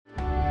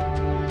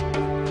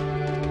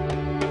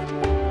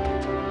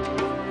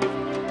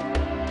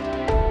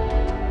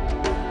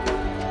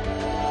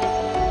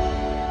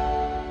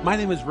My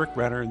name is Rick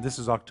Renner, and this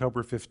is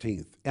October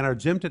 15th. And our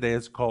gym today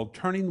is called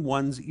Turning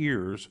One's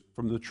Ears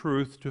from the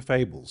Truth to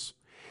Fables.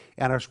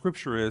 And our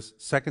scripture is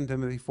 2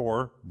 Timothy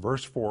 4,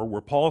 verse 4,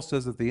 where Paul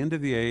says at the end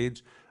of the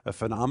age, a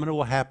phenomenon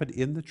will happen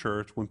in the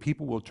church when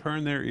people will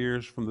turn their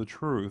ears from the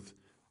truth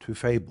to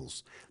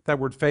fables. That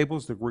word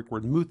fables, the Greek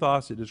word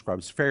muthos, it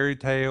describes fairy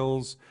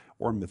tales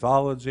or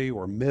mythology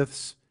or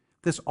myths.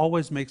 This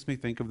always makes me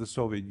think of the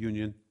Soviet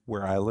Union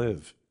where I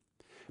live.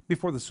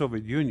 Before the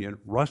Soviet Union,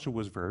 Russia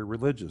was very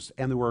religious,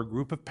 and there were a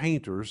group of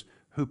painters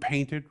who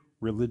painted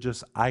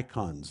religious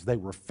icons. They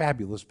were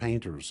fabulous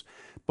painters.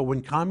 But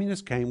when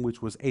communism came,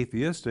 which was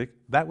atheistic,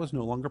 that was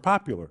no longer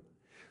popular.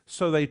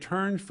 So they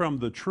turned from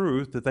the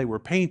truth that they were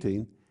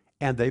painting,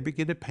 and they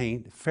began to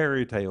paint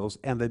fairy tales,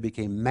 and they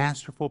became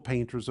masterful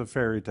painters of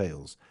fairy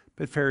tales.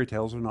 But fairy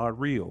tales are not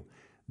real.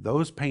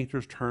 Those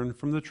painters turned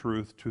from the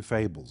truth to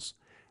fables.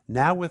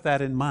 Now, with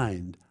that in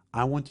mind,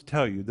 I want to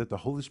tell you that the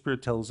Holy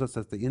Spirit tells us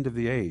at the end of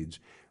the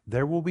age,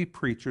 there will be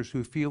preachers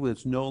who feel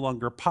it's no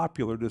longer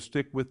popular to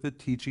stick with the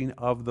teaching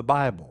of the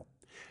Bible,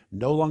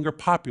 no longer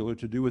popular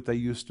to do what they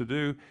used to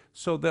do,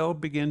 so they'll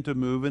begin to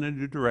move in a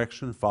new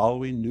direction,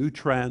 following new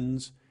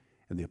trends.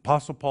 And the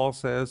Apostle Paul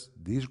says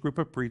these group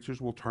of preachers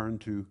will turn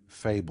to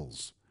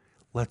fables.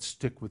 Let's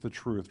stick with the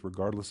truth,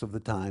 regardless of the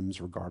times,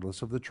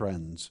 regardless of the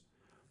trends.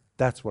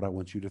 That's what I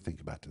want you to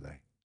think about today.